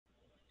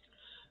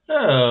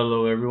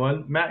Hello,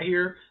 everyone. Matt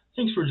here.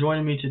 Thanks for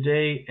joining me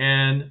today.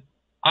 And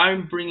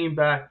I'm bringing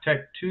back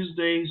Tech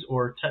Tuesdays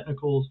or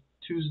Technical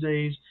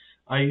Tuesdays.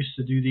 I used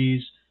to do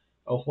these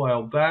a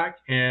while back,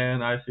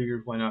 and I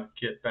figured why not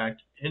get back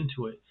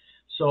into it.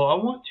 So I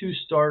want to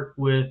start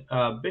with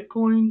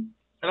Bitcoin,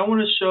 and I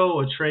want to show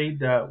a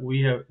trade that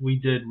we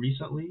did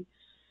recently.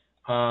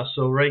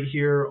 So right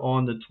here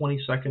on the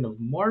 22nd of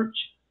March,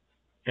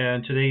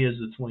 and today is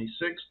the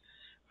 26th.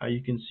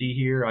 You can see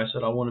here I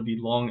said I want to be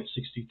long at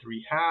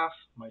 63.5.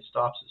 My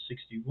stop's at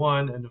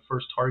 61, and the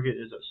first target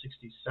is at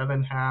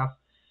 67.5.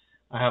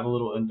 I have a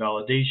little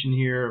invalidation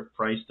here. If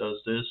price does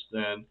this,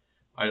 then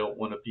I don't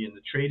want to be in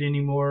the trade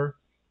anymore.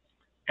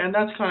 And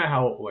that's kind of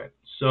how it went.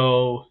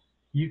 So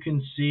you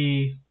can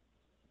see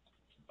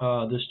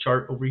this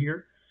chart over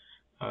here.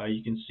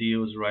 You can see it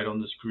was right on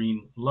this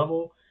green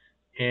level.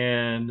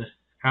 And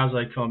as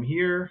I come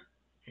here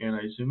and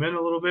I zoom in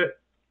a little bit,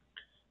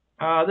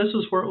 this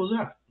is where it was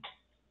at.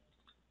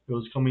 It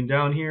was coming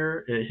down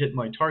here. It hit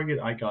my target.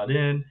 I got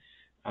in,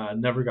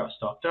 never got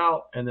stopped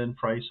out, and then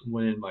price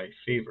went in my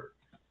favor.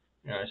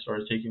 And I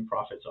started taking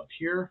profits up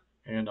here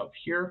and up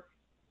here.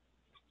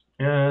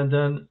 And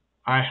then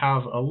I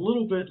have a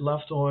little bit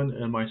left on,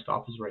 and my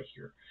stop is right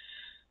here.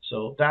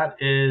 So that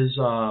is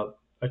a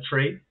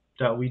trade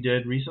that we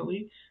did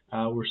recently.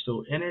 We're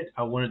still in it.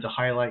 I wanted to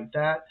highlight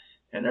that.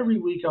 And every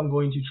week I'm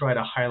going to try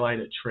to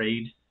highlight a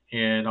trade,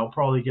 and I'll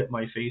probably get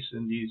my face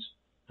in these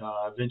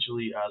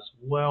eventually as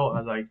well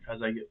as I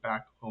get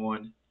back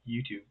on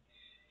YouTube.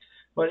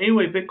 But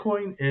anyway,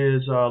 Bitcoin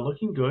is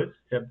looking good.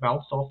 It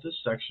bounced off this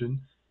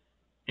section.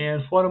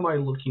 And what am I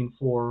looking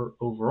for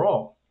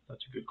overall?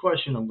 That's a good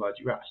question. I'm glad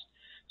you asked.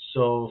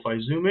 So if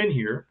I zoom in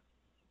here,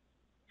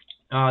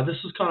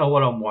 this is kind of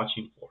what I'm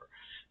watching for.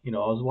 I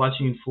was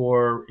watching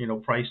for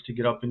price to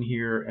get up in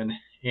here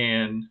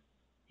and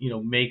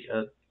make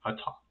a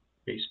top,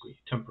 basically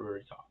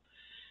temporary top.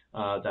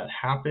 That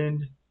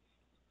happened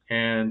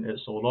and it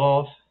sold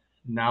off.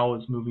 Now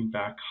it's moving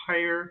back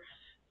higher,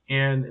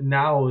 and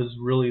now is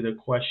really the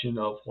question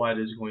of what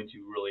is going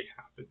to really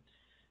happen.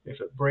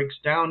 If it breaks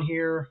down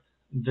here,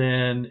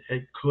 then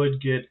it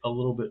could get a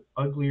little bit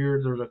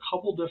uglier. There's a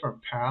couple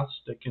different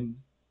paths that can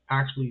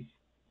actually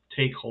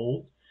take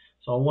hold,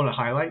 so I want to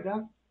highlight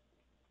that.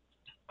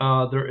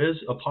 There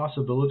is a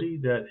possibility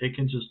that it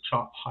can just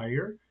chop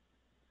higher.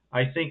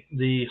 I think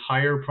the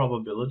higher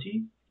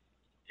probability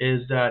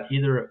is that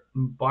either it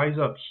buys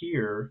up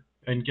here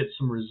and gets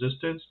some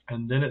resistance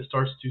and then it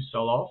starts to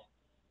sell off,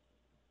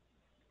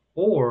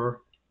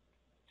 or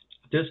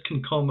this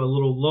can come a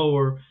little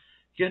lower,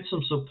 get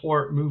some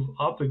support, move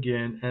up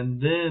again, and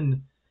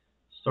then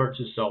start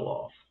to sell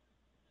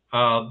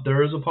off.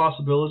 There is a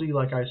possibility,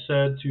 like I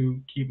said,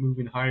 to keep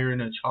moving higher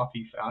in a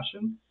choppy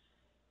fashion,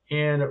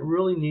 and it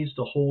really needs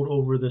to hold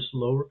over this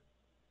low,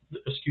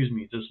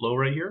 this low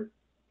right here.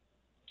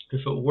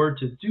 If it were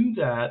to do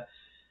that,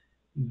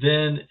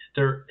 then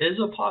there is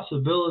a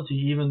possibility,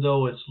 even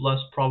though it's less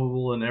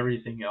probable than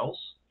everything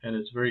else, and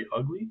it's very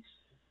ugly,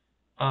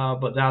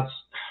 but that's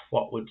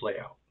what would play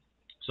out.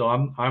 So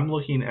I'm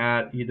looking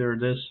at either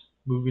this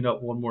moving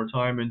up one more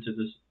time into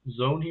this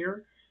zone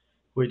here,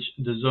 which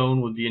the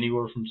zone would be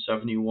anywhere from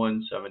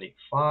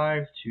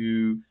 71.785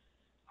 to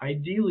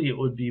ideally it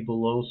would be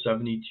below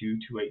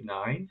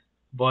 72.289.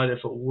 But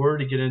if it were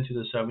to get into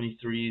the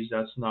 73s,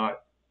 that's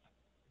not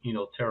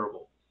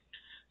terrible.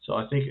 So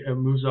I think it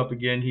moves up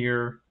again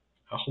here,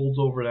 holds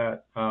over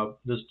that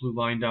this blue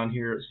line down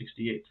here at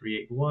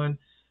 68.381,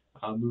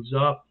 moves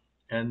up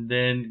and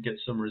then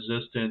gets some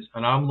resistance.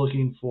 And I'm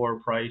looking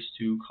for price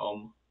to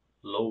come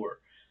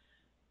lower.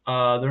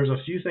 There's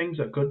a few things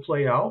that could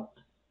play out,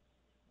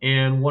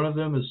 and one of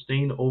them is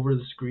staying over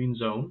the green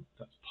zone.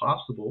 That's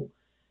possible,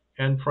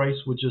 and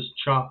price would just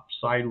chop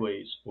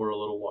sideways for a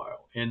little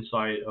while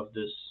inside of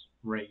this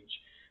range.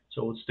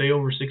 So it would stay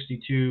over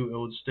 62. It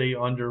would stay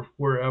under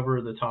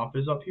wherever the top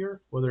is up here,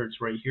 whether it's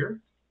right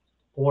here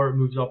or it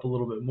moves up a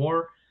little bit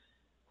more.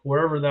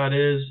 Wherever that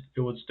is,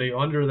 it would stay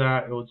under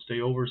that. It would stay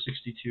over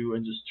 62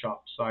 and just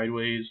chop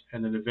sideways,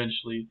 and then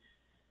eventually,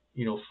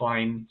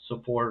 find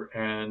support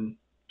and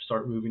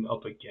start moving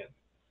up again.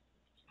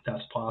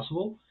 That's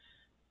possible.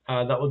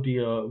 That would be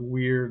a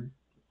weird,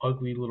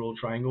 ugly little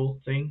triangle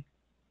thing.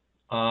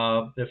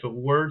 If it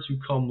were to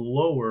come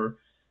lower,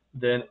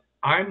 then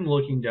I'm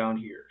looking down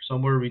here,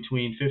 somewhere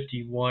between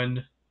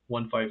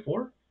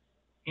 51,154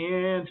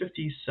 and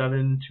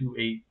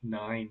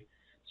 57,289.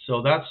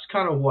 So that's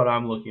kind of what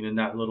I'm looking in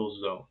that little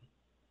zone.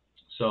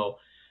 So,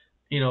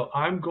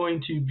 I'm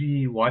going to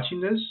be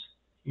watching this.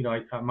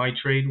 My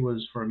trade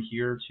was from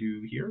here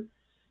to here.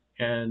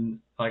 And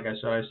like I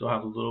said, I still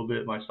have a little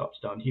bit. My stop's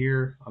down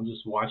here. I'm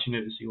just watching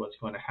it to see what's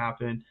going to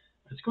happen.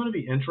 It's going to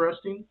be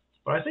interesting.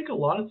 But I think a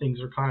lot of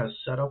things are kind of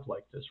set up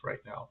like this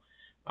right now,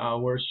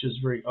 where it's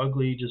just very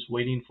ugly, just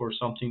waiting for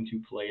something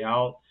to play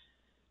out.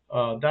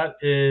 That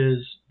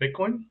is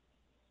Bitcoin.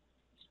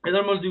 And then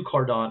I'm going to do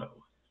Cardano,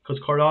 because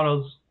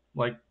Cardano's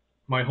like,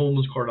 my home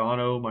is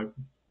Cardano. My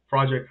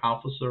project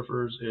Alpha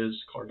Surfers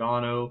is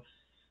Cardano.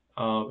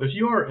 If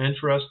you are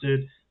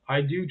interested,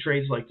 I do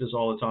trades like this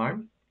all the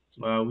time.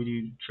 We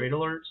do trade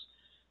alerts,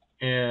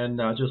 and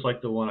just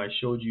like the one I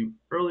showed you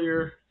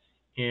earlier,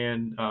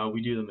 and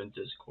we do them in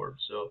Discord.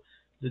 So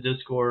the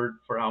Discord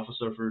for Alpha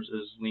Surfers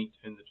is linked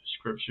in the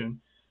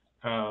description.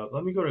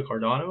 Let me go to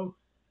Cardano,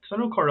 because I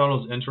know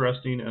Cardano is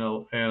interesting, and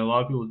a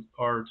lot of people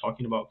are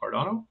talking about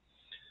Cardano.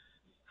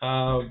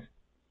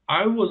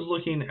 I was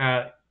looking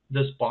at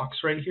this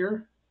box right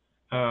here.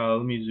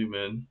 Let me zoom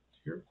in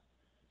here.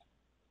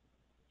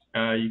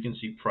 You can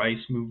see price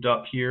moved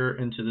up here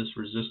into this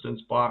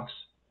resistance box,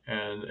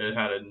 and it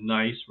had a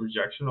nice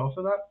rejection off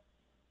of that.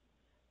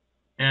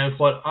 And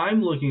what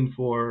I'm looking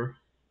for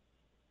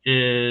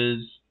is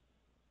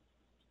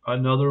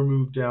another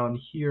move down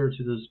here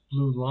to this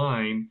blue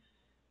line,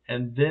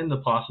 and then the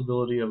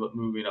possibility of it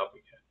moving up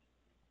again.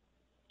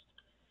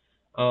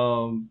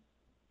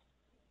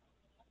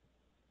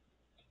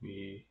 Let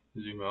me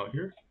zoom out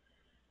here.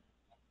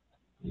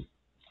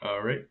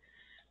 All right.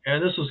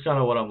 And this is kind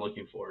of what I'm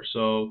looking for.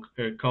 So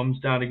it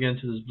comes down again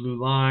to this blue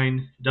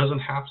line. It doesn't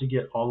have to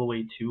get all the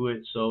way to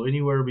it. So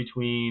anywhere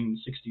between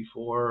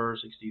 64,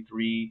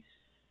 63,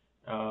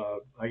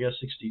 I guess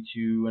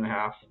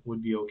 62.5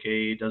 would be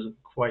okay. It doesn't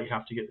quite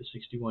have to get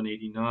to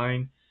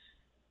 61.89.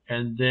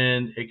 And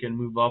then it can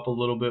move up a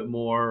little bit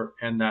more,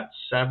 and that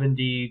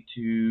 70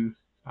 to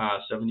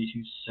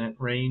 72 cent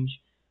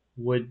range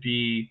would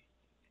be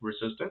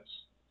resistance.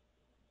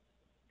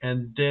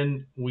 And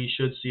then we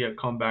should see it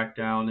come back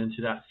down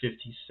into that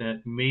 50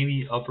 cent,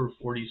 maybe upper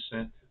 40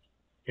 cent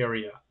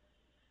area.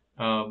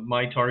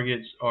 My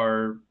targets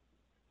are,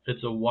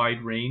 it's a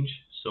wide range,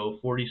 so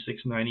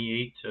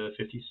 46.98 to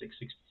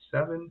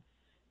 56.67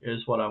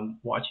 is what I'm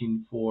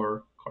watching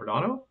for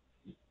Cardano.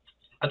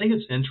 I think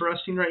it's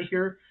interesting right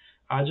here,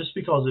 just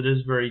because it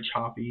is very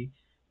choppy,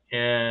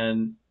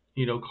 and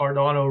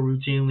Cardano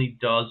routinely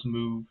does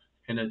move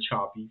in a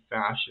choppy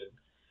fashion,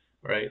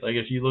 right? Like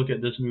if you look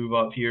at this move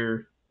up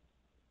here,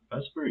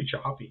 that's very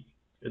choppy.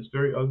 It's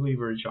very ugly,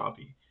 very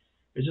choppy.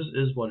 It just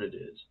is what it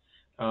is.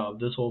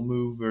 This whole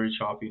move, very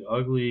choppy and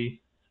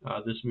ugly.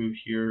 This move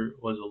here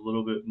was a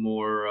little bit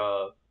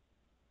more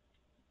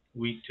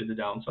weak to the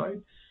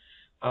downside.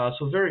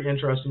 So very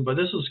interesting, but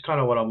this is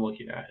kind of what I'm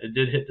looking at. It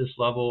did hit this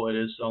level. It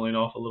is selling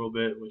off a little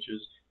bit, which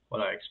is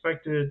what I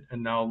expected,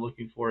 and now I'm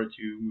looking for it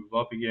to move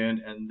up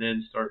again and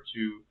then start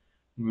to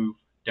move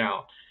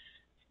down.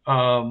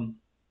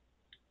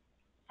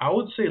 I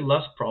would say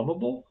less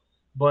probable,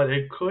 but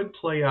it could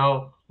play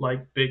out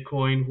like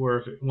Bitcoin,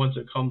 where once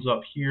it comes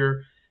up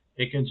here,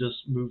 it can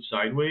just move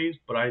sideways,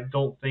 but I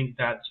don't think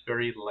that's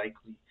very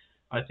likely.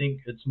 I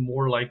think it's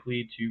more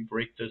likely to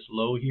break this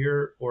low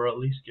here, or at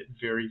least get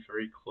very,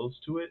 very close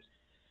to it.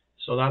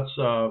 So that's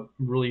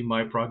really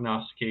my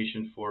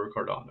prognostication for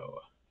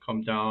Cardano.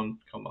 Come down,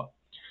 come up.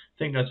 I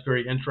think that's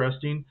very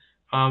interesting.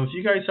 If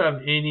you guys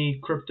have any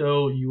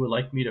crypto you would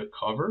like me to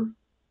cover,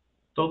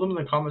 throw them in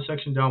the comment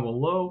section down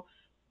below,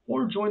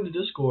 or join the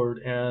Discord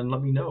and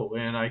let me know,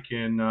 and I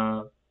can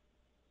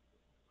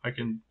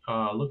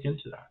look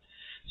into that.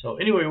 So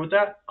anyway, with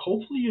that,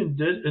 hopefully you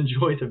did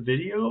enjoy the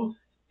video.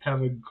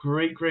 Have a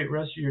great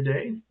rest of your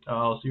day.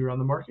 I'll see you around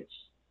the markets.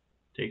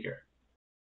 Take care.